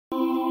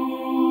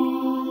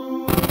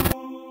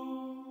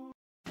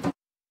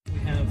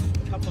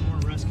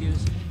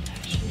confused.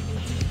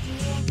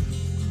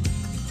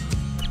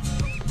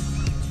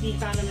 He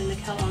found him in the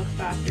Kellogg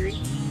factory.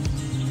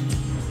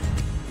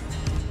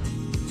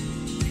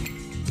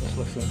 This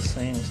looks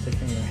insane,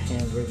 sticking your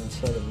hand right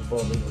inside of a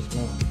bald eagle's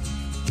mouth.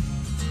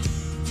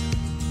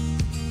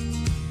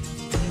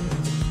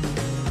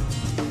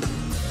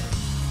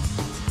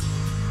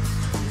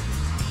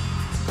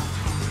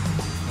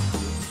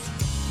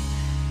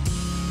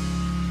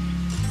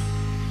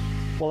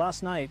 Well,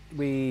 last night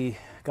we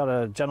had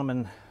a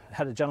gentleman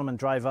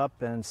drive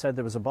up and said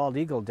there was a bald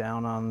eagle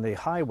down on the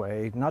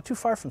highway, not too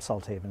far from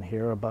Salthaven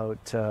here,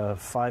 about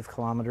 5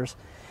 kilometers.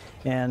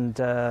 And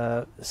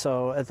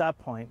so at that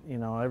point, you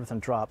know, everything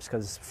drops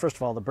because, first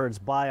of all, the bird's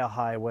by a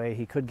highway.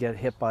 He could get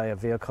hit by a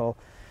vehicle.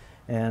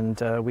 And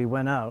we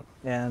went out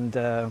and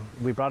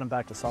we brought him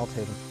back to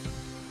Salthaven.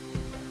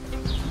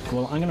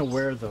 Well, I'm going to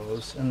wear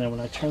those, and then when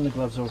I turn the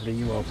gloves over to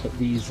you, I'll put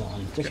these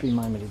on. Just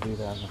remind me to do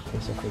that in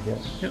case I forget.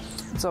 Yep.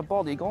 It's a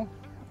bald eagle.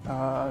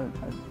 I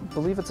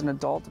believe it's an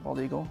adult bald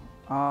eagle.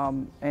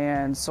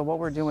 And so what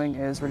we're doing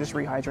is we're just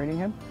rehydrating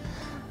him.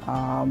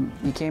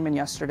 He came in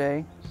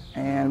yesterday,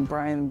 and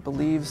Brian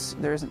believes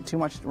there isn't too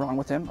much wrong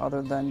with him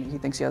other than he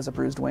thinks he has a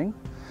bruised wing.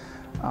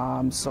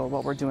 So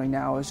what we're doing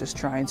now is just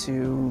trying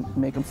to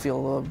make him feel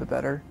a little bit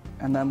better,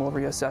 and then we'll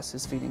reassess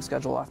his feeding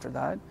schedule after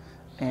that.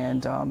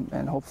 And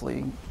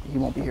hopefully he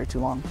won't be here too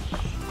long.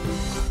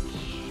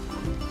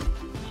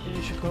 Hey,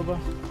 Shakoba.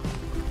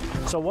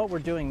 So what we're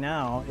doing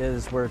now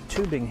is we're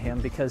tubing him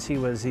because he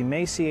was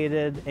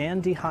emaciated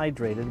and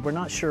dehydrated. We're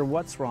not sure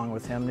what's wrong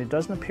with him. There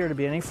doesn't appear to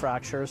be any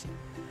fractures,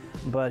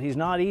 but he's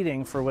not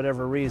eating for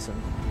whatever reason.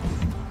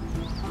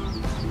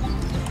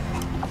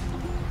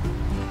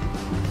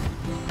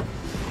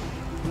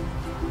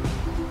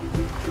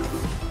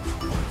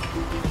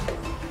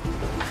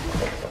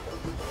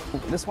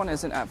 This one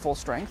isn't at full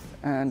strength,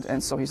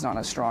 and so he's not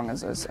as strong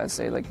as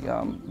say, like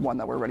one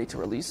that we're ready to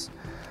release.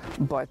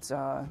 But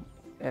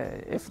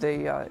if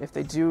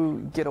they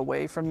do get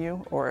away from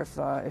you, or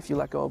if you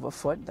let go of a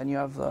foot, then you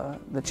have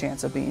the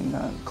chance of being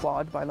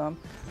clawed by them,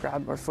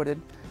 grabbed or footed.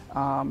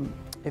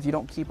 If you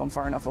don't keep them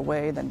far enough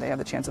away, then they have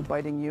the chance of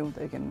biting you.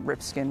 They can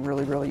rip skin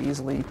really, really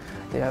easily.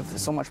 They have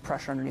so much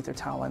pressure underneath their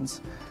talons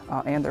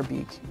and their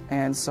beak,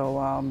 and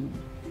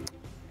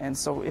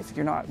so if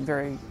you're not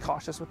very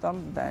cautious with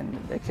them, then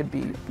it could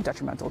be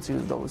detrimental to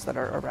those that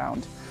are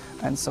around.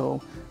 And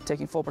so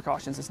taking full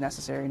precautions is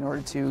necessary in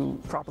order to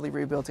properly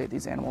rehabilitate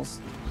these animals.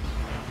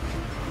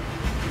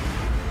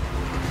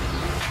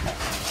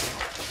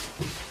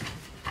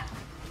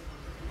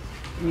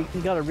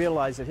 You got to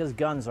realize that his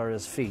guns are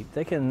his feet.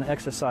 They can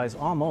exercise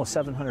almost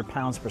 700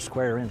 pounds per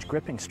square inch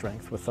gripping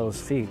strength with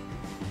those feet.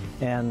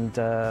 And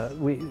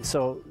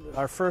so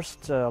our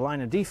first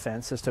line of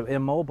defense is to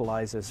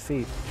immobilize his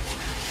feet.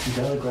 You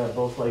gotta grab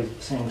both legs at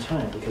the same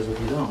time, because if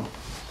you don't,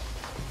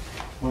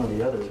 one or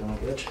the other is gonna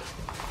get you.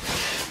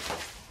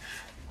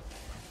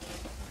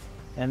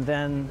 And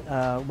then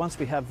once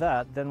we have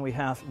that, then we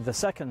have the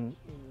second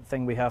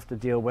thing we have to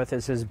deal with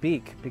is his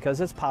beak, because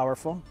it's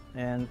powerful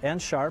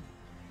and sharp.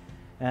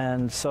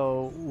 And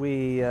so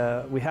we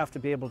have to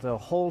be able to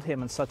hold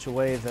him in such a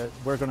way that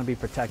we're going to be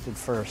protected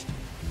first.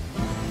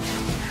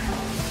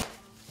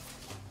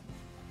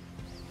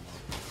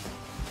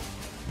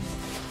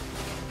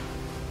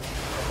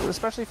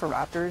 Especially for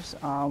raptors,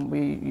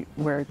 we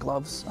wear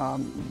gloves,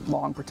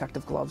 long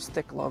protective gloves,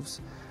 thick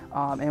gloves,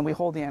 and we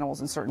hold the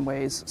animals in certain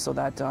ways so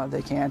that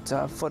they can't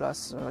foot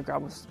us,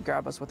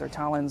 grab us with their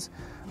talons,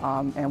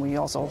 and we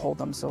also hold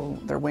them so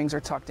their wings are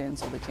tucked in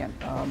so they can't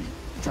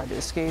try to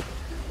escape,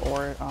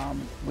 or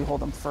we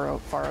hold them far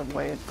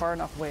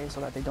enough away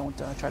so that they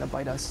don't try to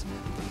bite us.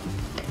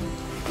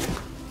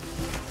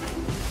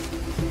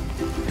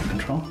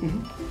 Control?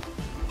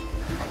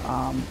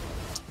 Mm-hmm.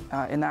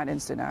 In that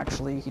instant,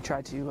 actually, he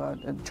tried to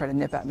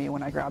nip at me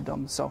when I grabbed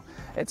him. So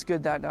it's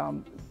good that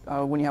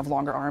when you have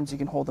longer arms, you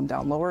can hold them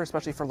down lower,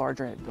 especially for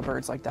larger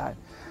birds like that.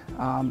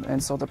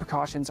 And so the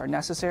precautions are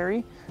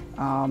necessary.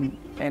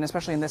 And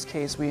especially in this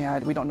case,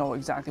 we don't know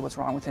exactly what's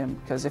wrong with him,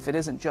 because if it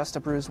isn't just a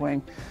bruised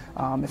wing,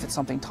 if it's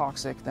something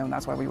toxic, then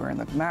that's why we wear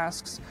the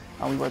masks.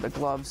 We wear the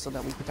gloves so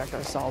that we protect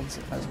ourselves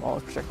as well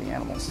as protect the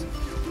animals.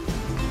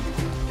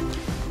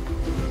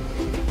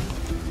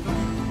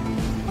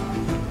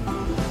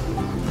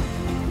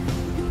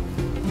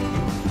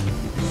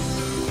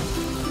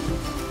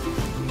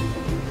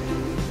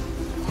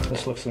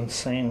 This looks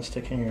insane,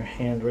 sticking your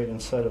hand right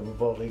inside of a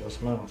bald eagle's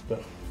mouth, but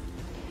if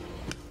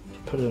you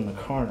put it in the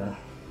corner,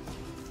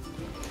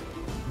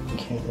 you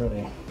can't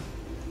really.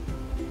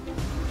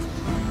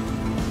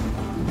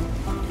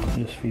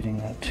 Just feeding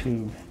that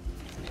tube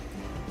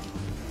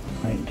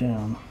right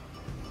down.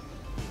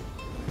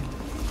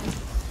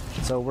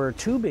 So we're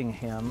tubing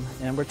him,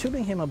 and we're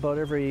tubing him about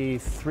every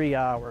 3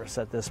 hours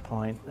at this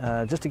point,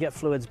 just to get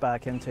fluids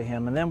back into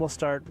him, and then we'll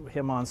start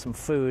him on some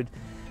food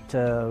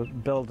to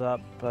build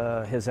up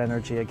his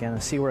energy again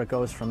and see where it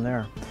goes from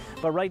there.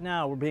 But right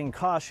now we're being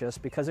cautious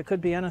because it could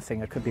be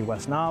anything. It could be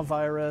West Nile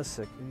virus.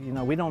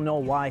 We don't know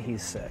why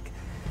he's sick.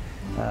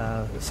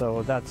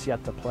 So that's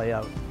yet to play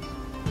out.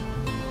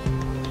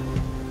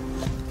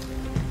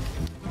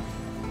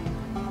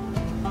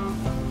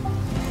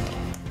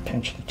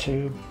 pinch the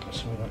tube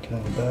so we don't get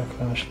any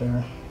backlash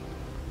there.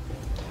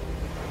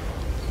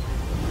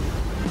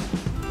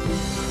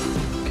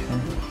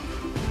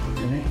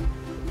 Okay, ready?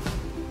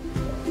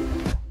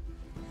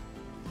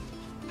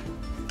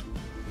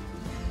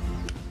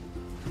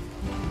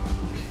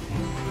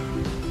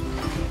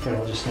 Okay,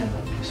 I'll just stand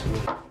that piece of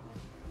wood.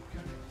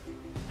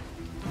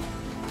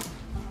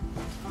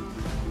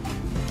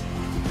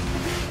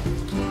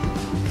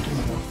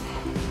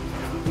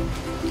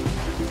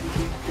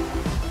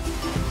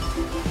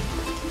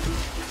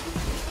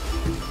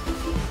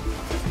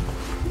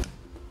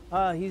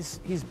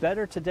 He's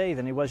better today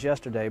than he was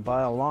yesterday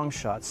by a long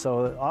shot.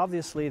 So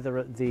obviously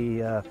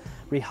the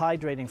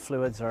rehydrating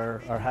fluids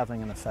are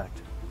having an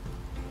effect.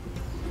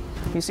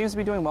 He seems to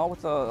be doing well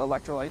with the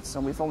electrolytes,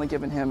 and we've only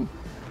given him,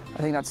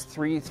 I think that's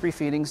three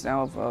feedings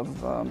now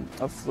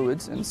of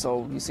fluids, and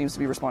so he seems to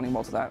be responding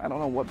well to that. I don't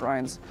know what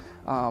Brian's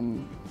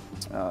time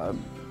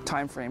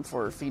frame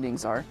for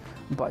feedings are,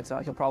 but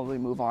he'll probably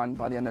move on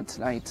by the end of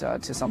tonight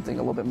to something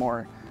a little bit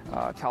more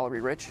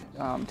calorie rich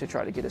to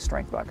try to get his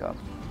strength back up.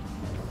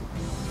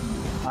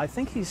 I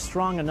think he's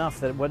strong enough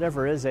that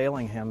whatever is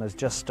ailing him has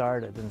just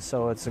started, and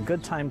so it's a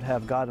good time to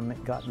have gotten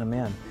him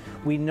in.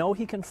 We know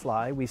he can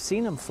fly. We've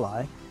seen him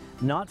fly,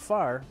 not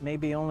far,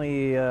 maybe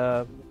only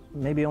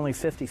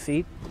 50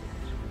 feet.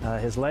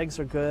 His legs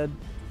are good.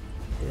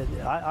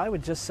 I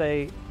would just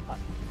say,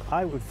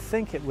 I would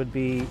think it would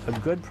be a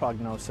good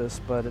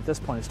prognosis, but at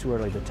this point it's too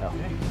early to tell.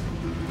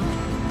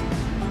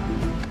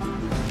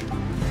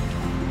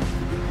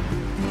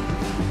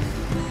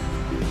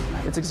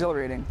 It's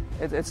exhilarating.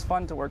 It's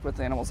fun to work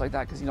with animals like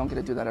that because you don't get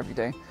to do that every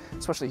day,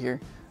 especially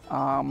here.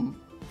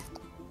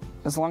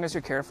 As long as you're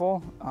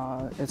careful,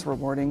 it's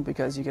rewarding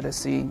because you get to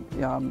see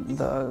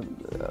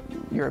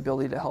your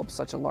ability to help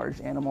such a large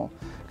animal.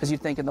 Because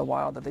you'd think in the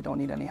wild that they don't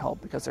need any help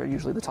because they're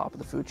usually the top of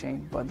the food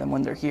chain. But then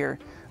when they're here,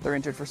 they're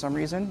injured for some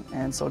reason.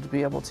 And so to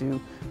be able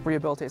to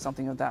rehabilitate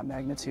something of that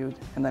magnitude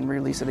and then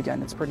release it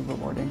again, it's pretty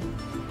rewarding.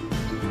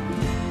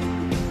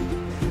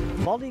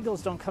 Bald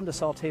eagles don't come to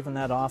Salthaven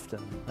that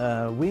often.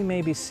 We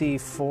maybe see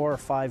 4 or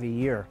 5 a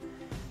year.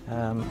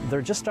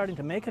 They're just starting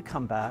to make a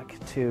comeback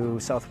to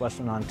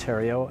southwestern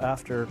Ontario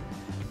after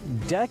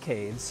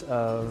decades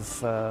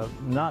of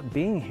not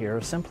being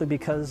here simply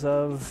because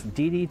of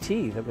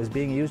DDT that was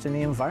being used in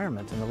the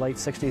environment in the late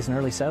 60s and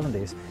early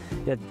 70s.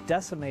 It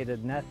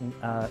decimated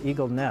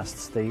eagle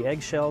nests. The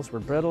eggshells were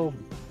brittle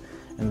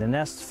and the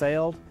nests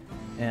failed.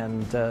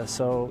 And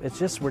so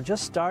we're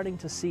just starting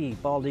to see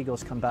bald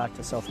eagles come back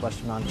to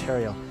southwestern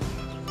Ontario.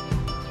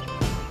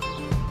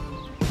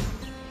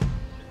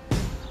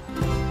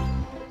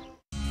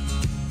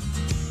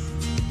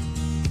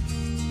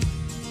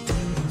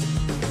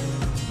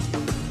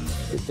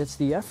 It's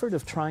the effort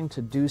of trying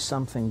to do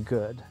something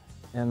good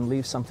and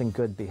leave something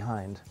good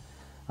behind.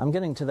 I'm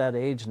getting to that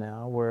age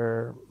now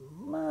where,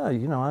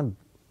 you know,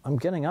 I'm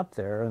getting up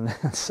there, and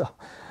so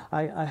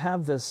I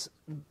have this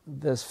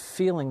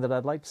feeling that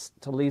I'd like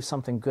to leave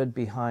something good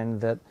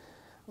behind that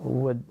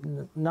would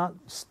not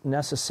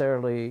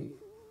necessarily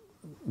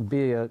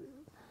be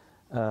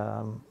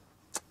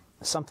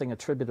something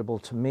attributable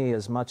to me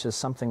as much as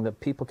something that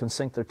people can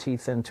sink their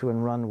teeth into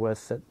and run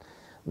with, that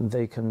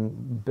they can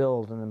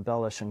build and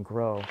embellish and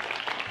grow.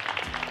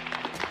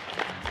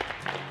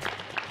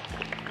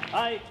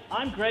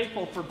 I'm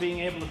grateful for being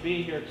able to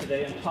be here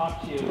today and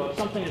talk to you about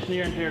something that's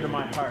near and dear to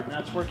my heart, and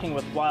that's working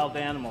with wild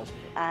animals.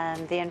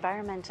 The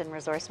Environment and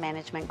Resource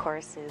Management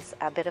course is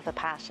a bit of a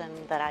passion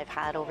that I've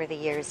had over the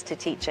years to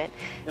teach it.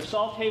 If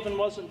Salthaven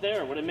wasn't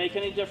there, would it make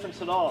any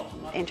difference at all?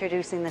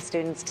 Introducing the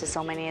students to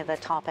so many of the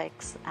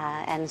topics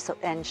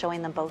and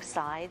showing them both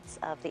sides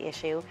of the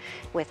issue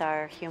with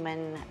our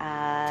human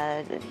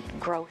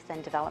growth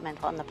and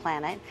development on the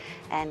planet,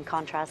 and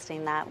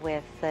contrasting that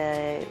with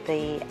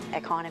the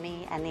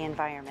economy and the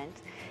environment.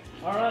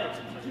 All right.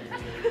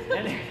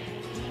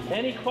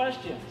 Any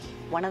questions?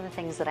 One of the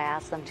things that I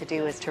ask them to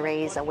do is to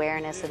raise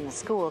awareness in the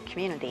school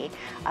community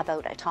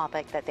about a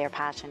topic that they're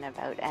passionate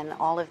about, and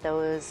all of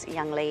those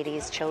young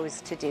ladies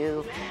chose to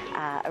do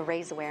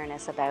raise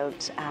awareness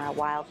about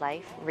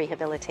wildlife,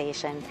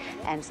 rehabilitation,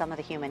 and some of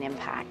the human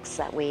impacts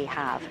that we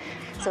have.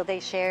 So they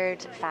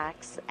shared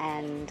facts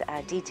and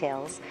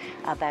details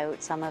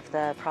about some of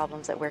the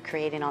problems that we're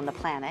creating on the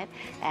planet,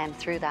 and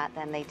through that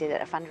then they did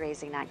a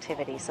fundraising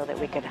activity so that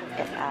we could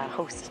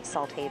host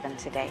Salthaven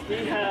today.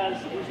 He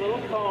has these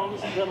little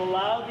combs that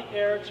allow the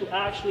air to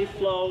actually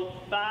flow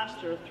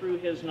faster through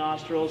his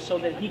nostrils so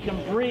that he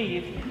can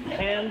breathe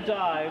and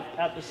dive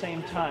at the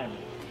same time.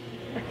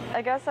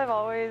 I guess I've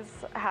always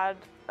had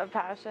a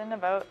passion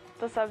about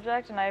the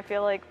subject, and I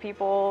feel like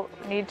people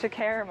need to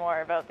care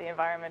more about the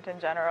environment in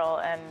general,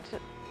 and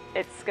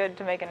it's good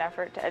to make an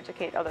effort to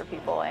educate other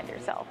people and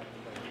yourself.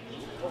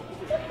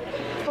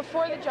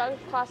 Before the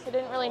geography class, I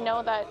didn't really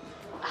know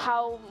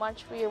how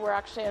much we were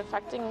actually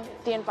affecting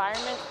the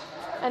environment.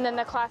 And then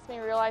the class made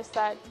me realize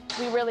that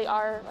we really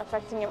are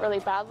affecting it really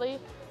badly.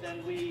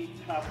 Then we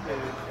have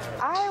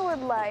to... I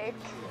would like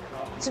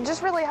to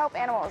just really help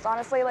animals.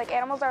 Honestly, like,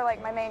 animals are like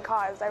my main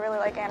cause. I really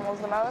like animals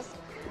the most.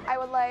 I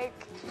would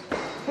like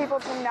people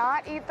to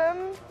not eat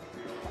them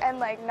and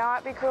like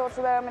not be cruel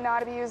to them and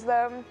not abuse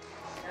them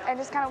and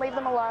just kind of leave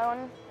them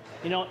alone.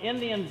 You know, in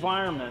the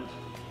environment,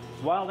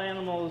 wild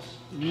animals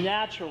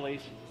naturally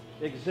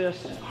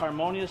exist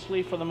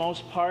harmoniously for the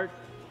most part.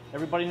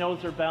 Everybody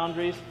knows their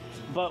boundaries.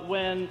 But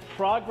when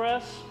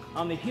progress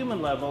on the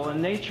human level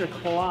and nature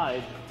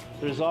collide,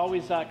 there's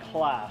always that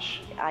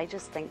clash. I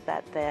just think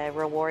that the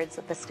rewards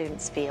that the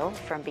students feel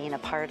from being a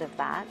part of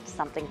that,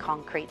 something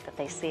concrete that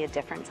they see a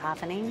difference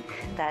happening,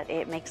 that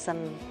it makes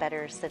them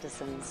better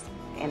citizens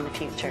in the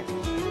future.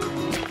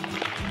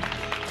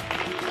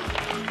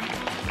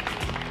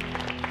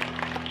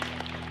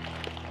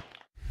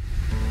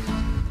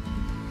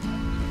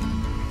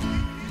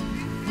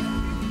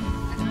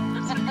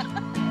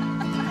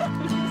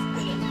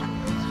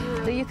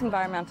 The Youth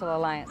Environmental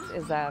Alliance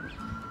is a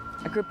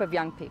group of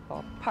young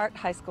people, part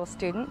high school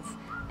students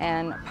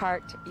and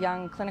part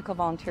young clinical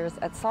volunteers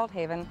at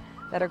Salthaven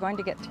that are going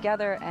to get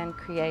together and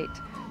create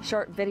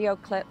short video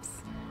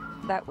clips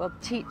that will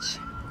teach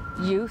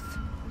youth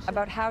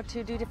about how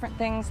to do different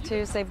things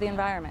to save the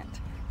environment,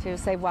 to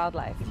save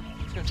wildlife.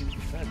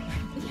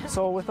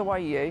 So with the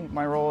YEA,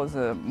 my role is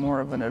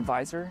more of an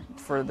advisor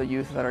for the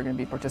youth that are going to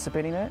be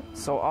participating in it.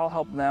 So I'll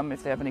help them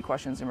if they have any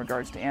questions in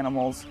regards to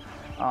animals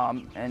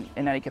and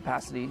in any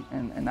capacity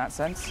in that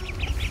sense.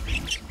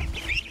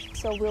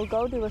 So we'll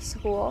go to a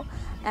school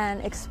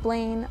and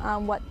explain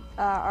what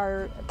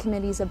our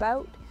committee's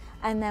about,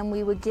 and then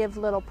we would give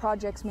little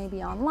projects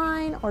maybe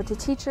online or to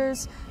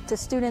teachers, to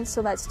students,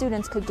 so that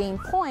students could gain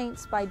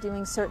points by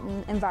doing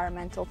certain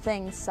environmental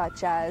things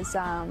such as,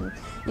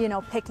 you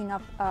know, picking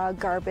up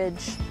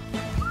garbage.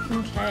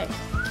 Okay,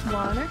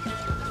 water.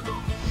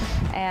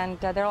 And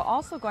they're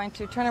also going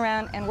to turn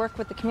around and work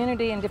with the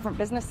community and different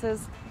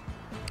businesses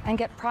and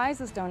get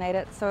prizes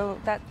donated so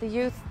that the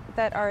youth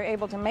that are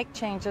able to make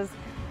changes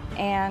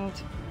and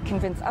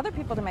convince other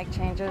people to make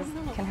changes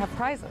can have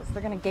prizes.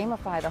 They're going to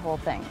gamify the whole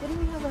thing.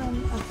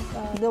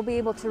 They'll be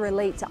able to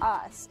relate to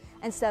us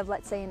instead of,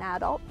 let's say, an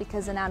adult,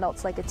 because an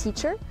adult's like a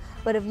teacher.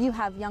 But if you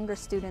have younger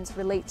students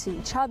relate to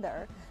each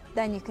other,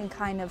 then you can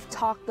kind of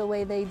talk the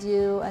way they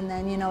do and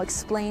then, you know,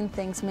 explain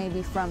things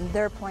maybe from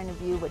their point of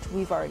view, which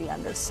we've already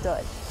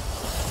understood.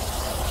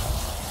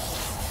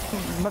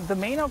 But the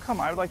main outcome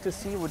I would like to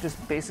see would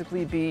just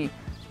basically be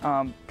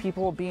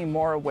people being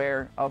more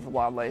aware of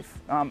wildlife.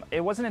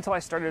 It wasn't until I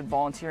started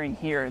volunteering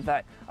here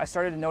that I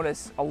started to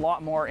notice a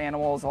lot more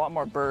animals, a lot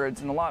more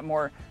birds, and a lot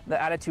more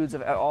the attitudes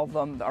of all of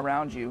them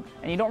around you.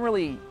 And you don't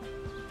really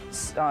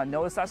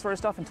notice that sort of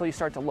stuff until you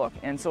start to look.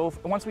 And so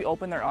once we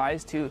open their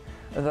eyes to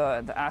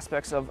the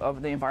aspects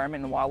of the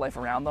environment and wildlife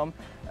around them,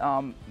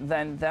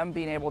 then them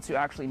being able to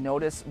actually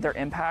notice their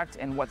impact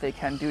and what they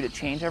can do to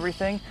change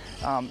everything,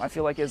 I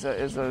feel like is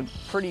a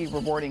pretty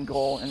rewarding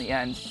goal in the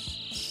end.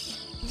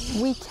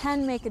 We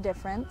can make a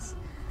difference,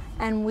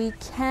 and we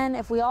can,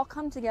 if we all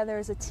come together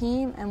as a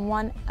team and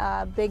one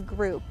big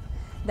group,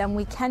 then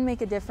we can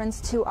make a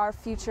difference to our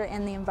future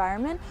and the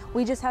environment.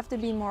 We just have to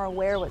be more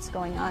aware of what's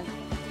going on.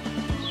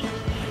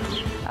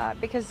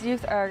 Because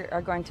youth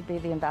are going to be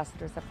the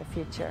ambassadors of the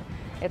future.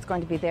 It's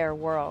going to be their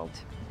world,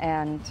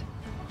 and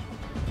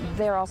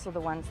they're also the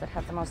ones that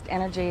have the most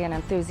energy and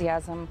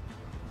enthusiasm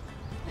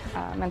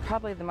and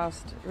probably the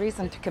most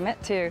reason to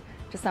commit to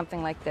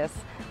something like this.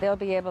 They'll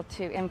be able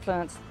to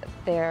influence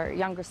their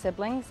younger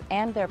siblings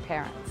and their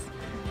parents.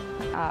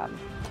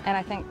 And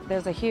I think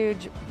there's a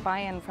huge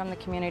buy-in from the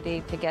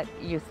community to get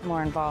youth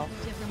more involved.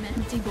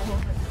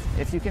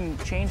 If you can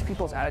change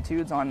people's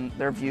attitudes on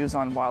their views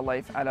on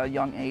wildlife at a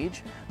young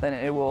age, then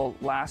it will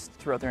last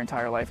throughout their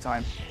entire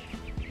lifetime.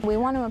 We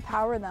want to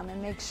empower them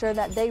and make sure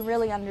that they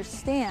really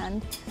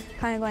understand,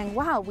 kind of going,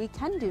 wow, we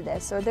can do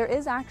this, or there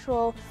is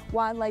actual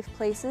wildlife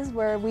places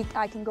where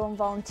I can go and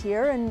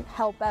volunteer and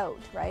help out,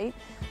 right?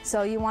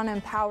 So you want to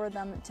empower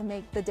them to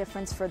make the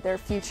difference for their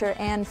future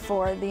and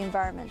for the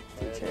environment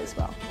future as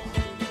well.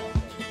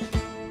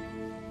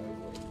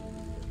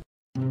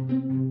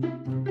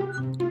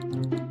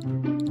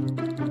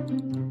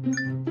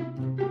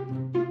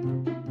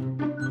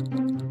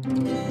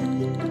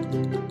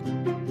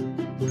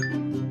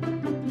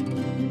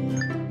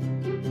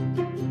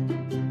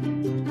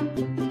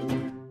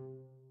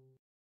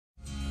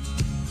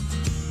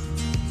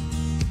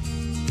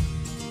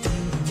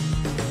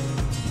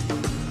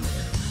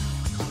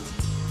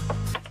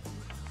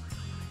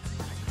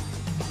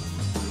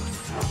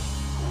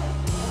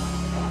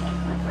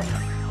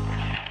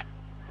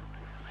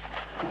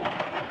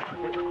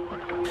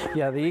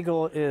 Yeah, the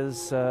eagle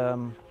is,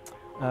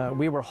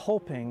 we were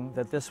hoping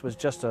that this was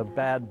just a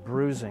bad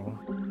bruising.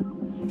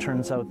 It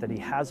turns out that he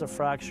has a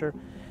fracture.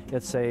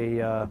 It's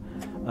a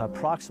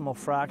proximal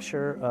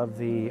fracture of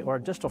the, or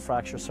distal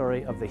fracture,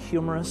 sorry, of the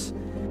humerus.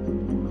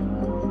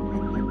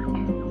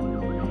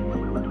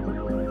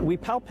 We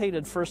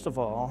palpated first of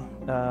all.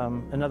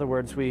 In other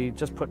words, we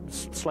just put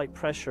slight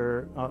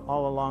pressure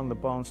all along the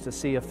bones to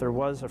see if there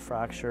was a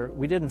fracture.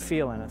 We didn't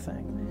feel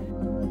anything.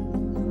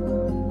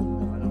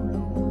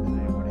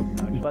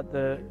 But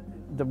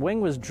the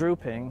wing was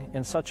drooping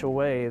in such a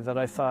way that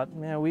I thought,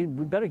 yeah, we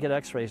better get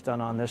x-rays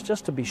done on this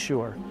just to be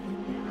sure.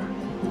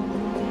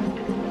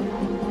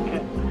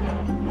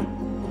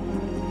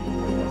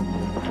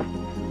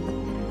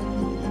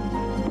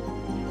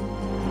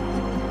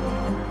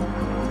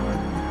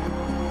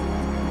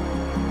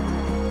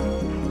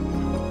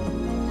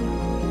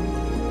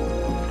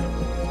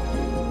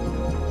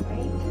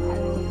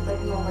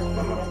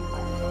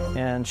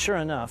 And sure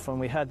enough, when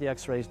we had the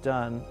x-rays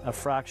done, a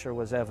fracture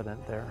was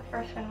evident there.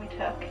 First one we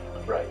took.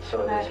 Right,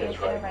 so that is his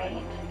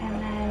right.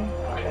 And then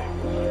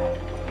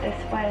this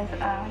was, we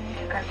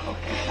took our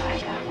closer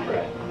side, that one.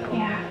 Right.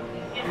 Yeah.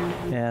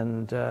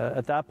 And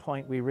at that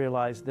point, we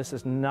realized this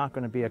is not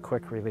going to be a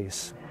quick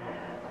release.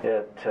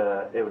 Here's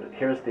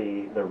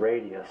the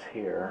radius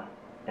here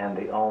and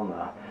the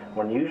ulna.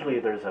 When usually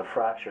there's a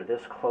fracture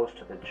this close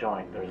to the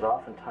joint, there's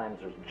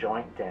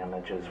joint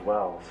damage as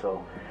well.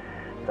 So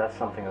that's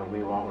something that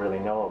we won't really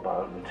know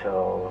about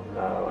until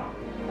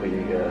we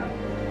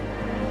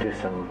do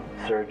some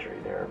surgery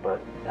there.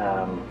 But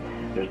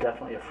there's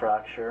definitely a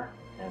fracture,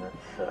 and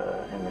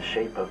it's in the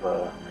shape of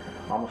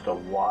almost a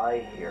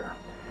Y here.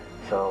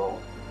 So,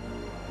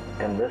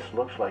 and this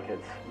looks like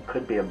it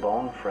could be a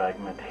bone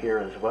fragment here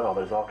as well.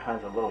 There's all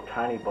kinds of little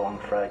tiny bone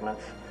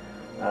fragments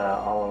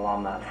all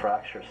along that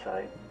fracture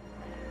site.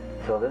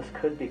 So this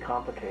could be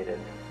complicated,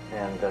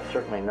 and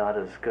certainly not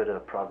as good a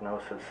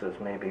prognosis as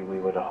maybe we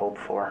would have hoped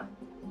for.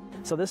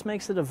 So this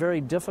makes it a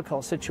very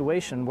difficult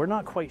situation. We're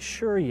not quite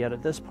sure yet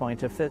at this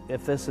point if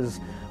this is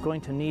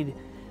going to need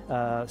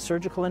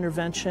surgical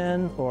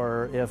intervention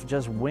or if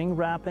just wing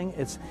wrapping.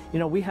 It's, you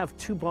know, we have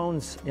two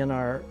bones in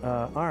our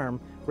arm,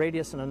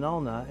 radius and an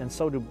ulna, and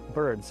so do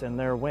birds in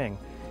their wing.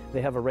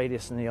 They have a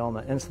radius and the ulna.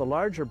 And it's the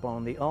larger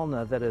bone, the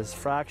ulna, that is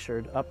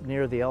fractured up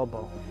near the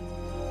elbow.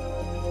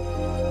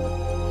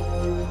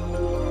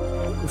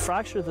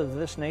 Fractures of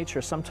this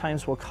nature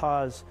sometimes will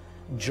cause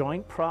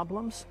joint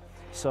problems.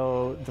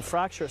 So the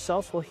fracture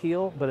itself will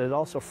heal, but it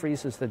also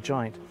freezes the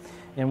joint,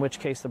 in which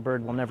case the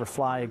bird will never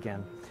fly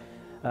again.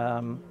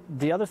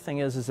 The other thing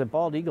is that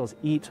bald eagles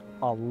eat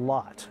a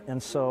lot,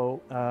 and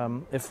so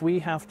if we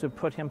have to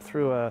put him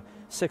through a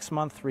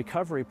 6-month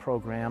recovery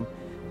program,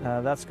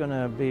 that's going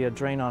to be a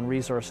drain on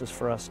resources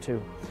for us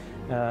too.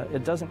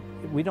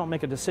 We don't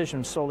make a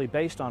decision solely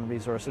based on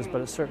resources,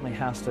 but it certainly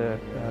has to,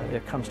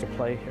 it comes to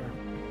play here.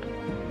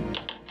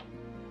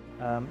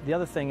 The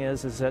other thing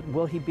is that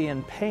will he be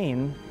in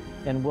pain,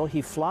 and will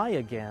he fly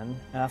again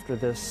after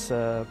this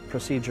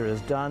procedure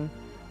is done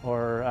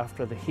or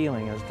after the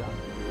healing is done?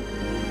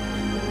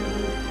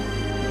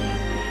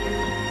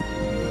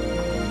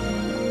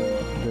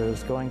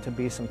 There's going to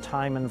be some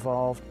time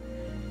involved.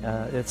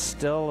 It's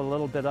still a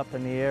little bit up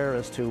in the air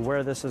as to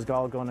where this is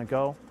all going to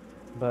go,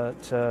 but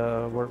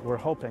we're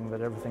hoping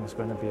that everything's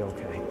going to be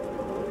okay.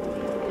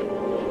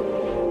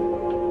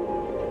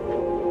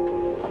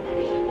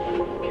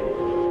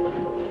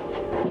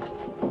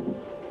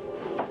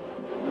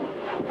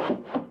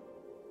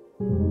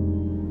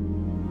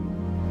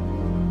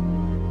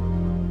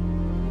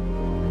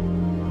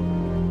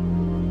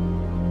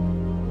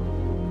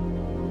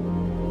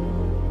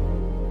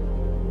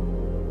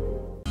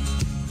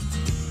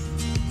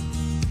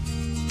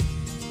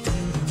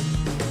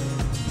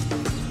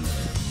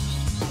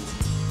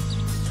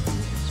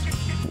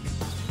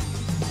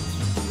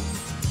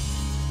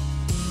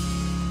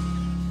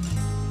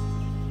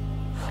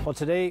 Well,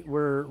 today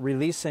we're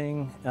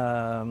releasing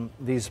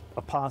these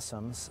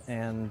opossums,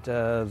 and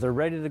they're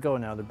ready to go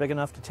now. They're big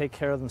enough to take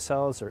care of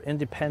themselves, they're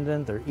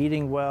independent, they're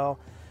eating well,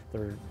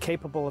 they're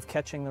capable of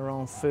catching their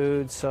own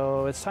food,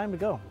 so it's time to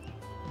go.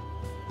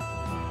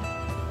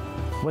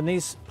 When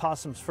these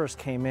possums first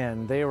came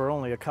in, they were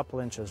only a couple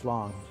inches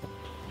long.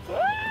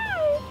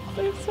 Wow,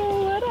 they're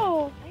so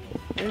little.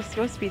 There's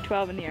supposed to be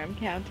 12 in here, I'm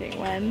counting.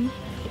 1,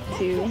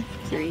 2,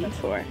 3,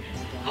 4.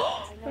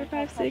 4,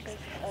 5, 6,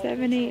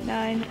 7, 8,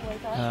 9.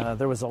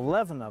 There was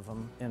 11 of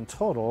them in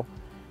total,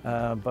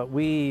 but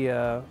we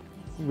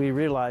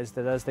realized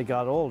that as they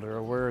got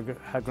older, we're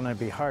going to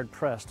be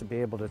hard-pressed to be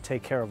able to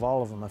take care of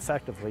all of them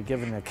effectively,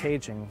 given the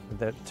caging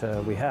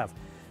that we have.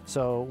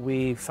 So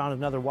we found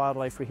another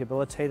wildlife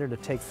rehabilitator to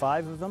take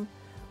 5 of them.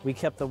 We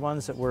kept the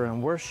ones that were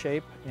in worse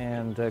shape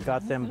and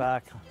got them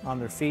back on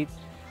their feet,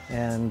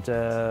 and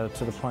to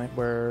the point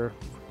where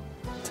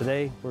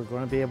today we're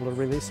going to be able to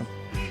release them.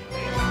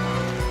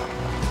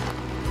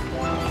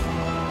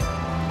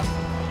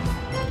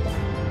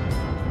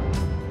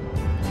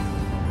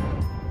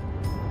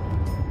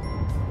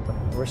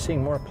 We're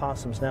seeing more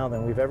possums now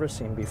than we've ever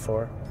seen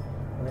before.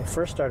 And they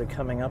first started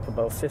coming up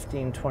about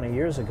 15, 20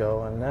 years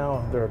ago, and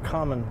now they're a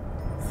common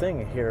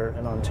thing here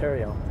in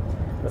Ontario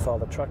with all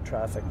the truck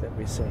traffic that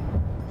we see.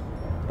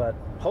 But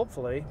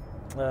hopefully,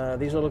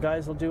 these little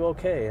guys will do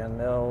okay, and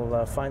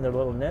they'll find their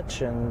little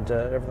niche, and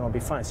everything will be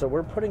fine. So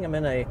we're putting them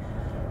in a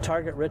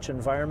target-rich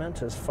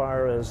environment as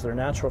far as their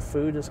natural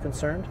food is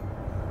concerned.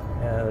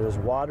 There's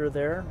water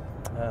there,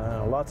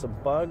 lots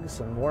of bugs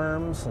and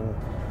worms, and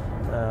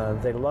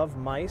they love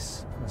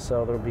mice,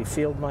 so there'll be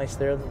field mice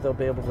there that they'll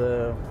be able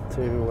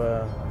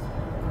to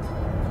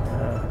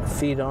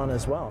feed on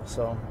as well.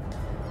 So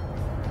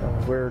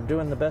we're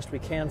doing the best we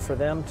can for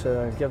them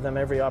to give them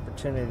every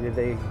opportunity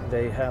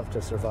they have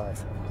to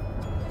survive.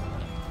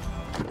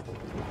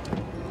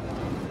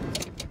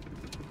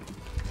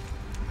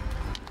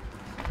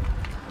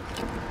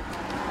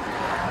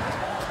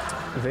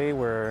 They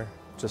were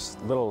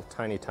just little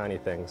tiny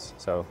things,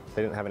 so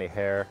they didn't have any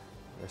hair.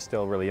 They're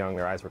still really young,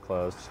 their eyes were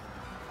closed.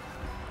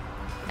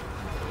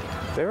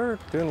 They were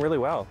doing really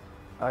well.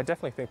 I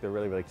definitely think they're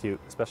really cute,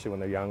 especially when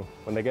they're young.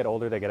 When they get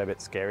older, they get a bit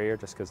scarier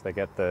just because they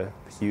get the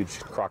huge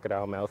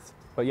crocodile mouth.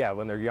 But yeah,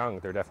 when they're young,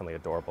 they're definitely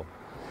adorable.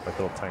 Like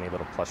little tiny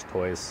little plush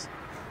toys.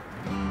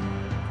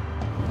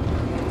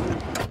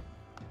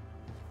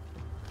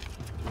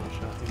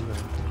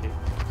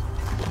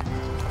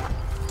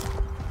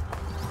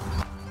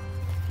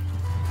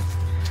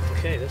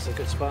 Okay, this is a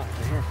good spot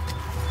right here.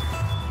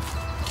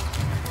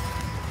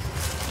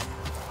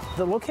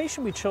 The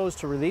location we chose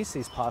to release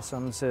these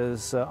possums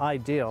is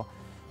ideal.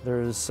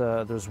 There's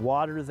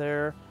water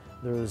there,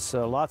 there's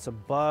lots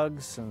of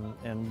bugs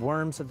and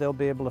worms that they'll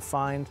be able to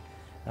find.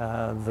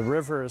 The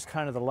river is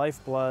kind of the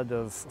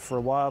lifeblood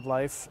for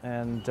wildlife,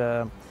 and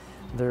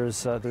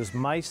there's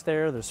mice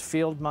there, there's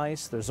field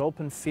mice, there's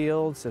open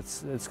fields.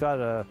 It's got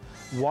a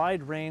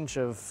wide range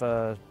of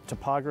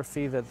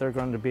topography that they're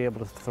going to be able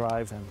to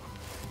thrive in.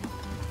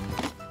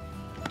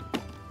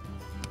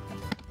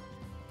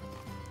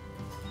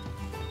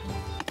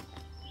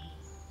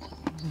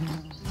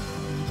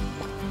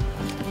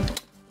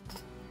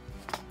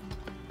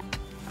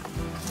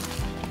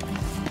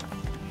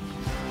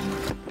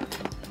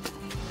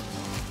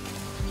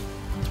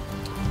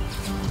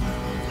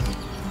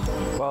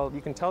 Well,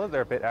 you can tell that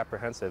they're a bit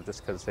apprehensive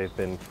just because they've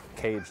been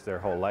caged their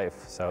whole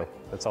life, so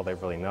that's all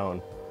they've really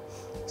known.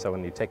 So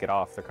when you take it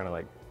off, they're kind of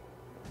like,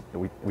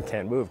 we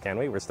can't move, can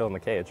we? We're still in the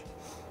cage.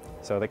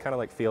 So they kind of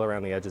like feel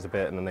around the edges a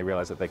bit, and then they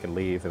realize that they can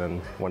leave, and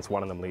then once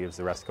one of them leaves,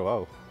 the rest go,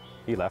 oh,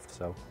 he left,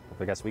 so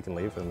I guess we can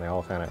leave, and they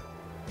all kind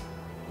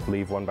of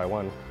leave one by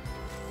one.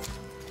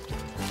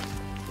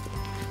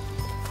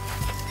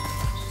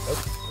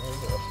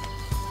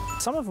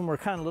 Some of them were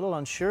kind of a little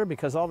unsure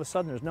because all of a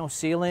sudden there's no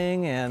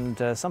ceiling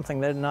and something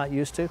they're not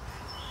used to.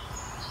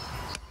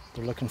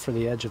 They're looking for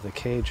the edge of the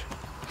cage.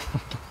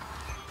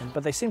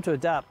 But they seem to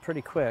adapt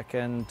pretty quick,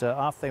 and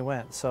off they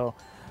went. So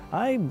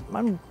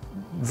I'm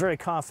very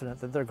confident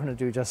that they're going to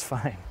do just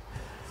fine.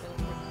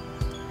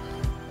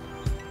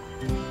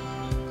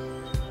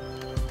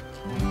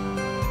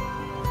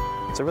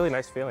 It's a really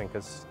nice feeling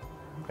because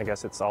I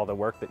guess it's all the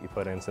work that you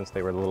put in since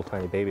they were little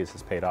tiny babies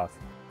has paid off.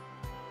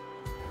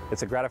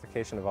 It's a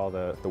gratification of all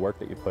the work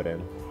that you put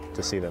in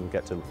to see them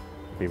get to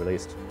be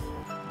released.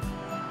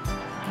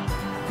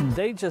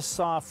 They just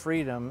saw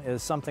freedom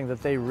as something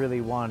that they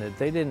really wanted.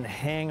 They didn't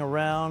hang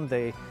around.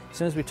 As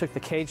soon as we took the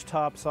cage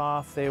tops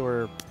off, they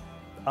were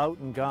out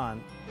and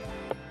gone.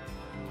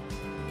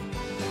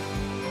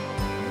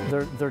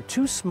 They're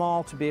too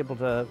small to be able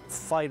to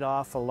fight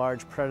off a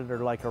large predator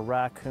like a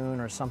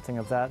raccoon or something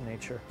of that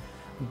nature.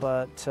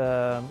 But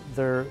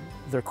they're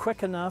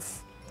quick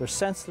enough, they're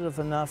sensitive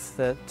enough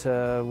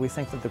that we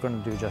think that they're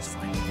going to do just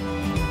fine.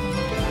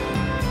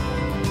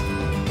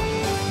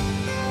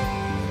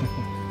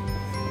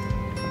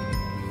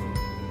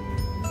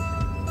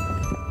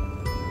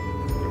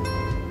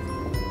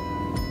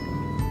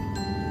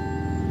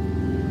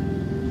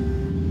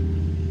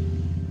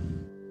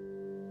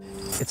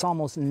 It's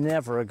almost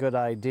never a good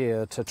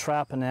idea to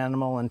trap an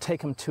animal and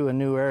take him to a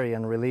new area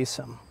and release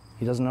him.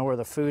 He doesn't know where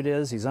the food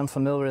is, he's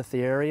unfamiliar with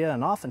the area,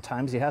 and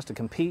oftentimes he has to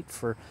compete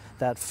for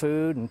that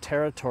food and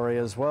territory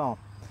as well,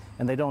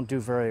 and they don't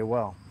do very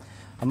well.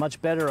 A much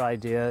better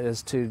idea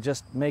is to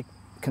just make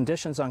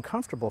conditions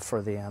uncomfortable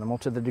for the animal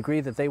to the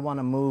degree that they want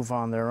to move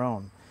on their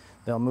own.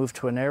 They'll move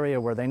to an area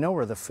where they know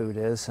where the food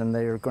is, and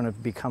they're going to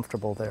be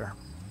comfortable there.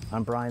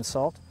 I'm Brian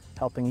Salt,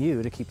 helping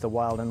you to keep the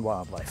wild in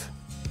wildlife.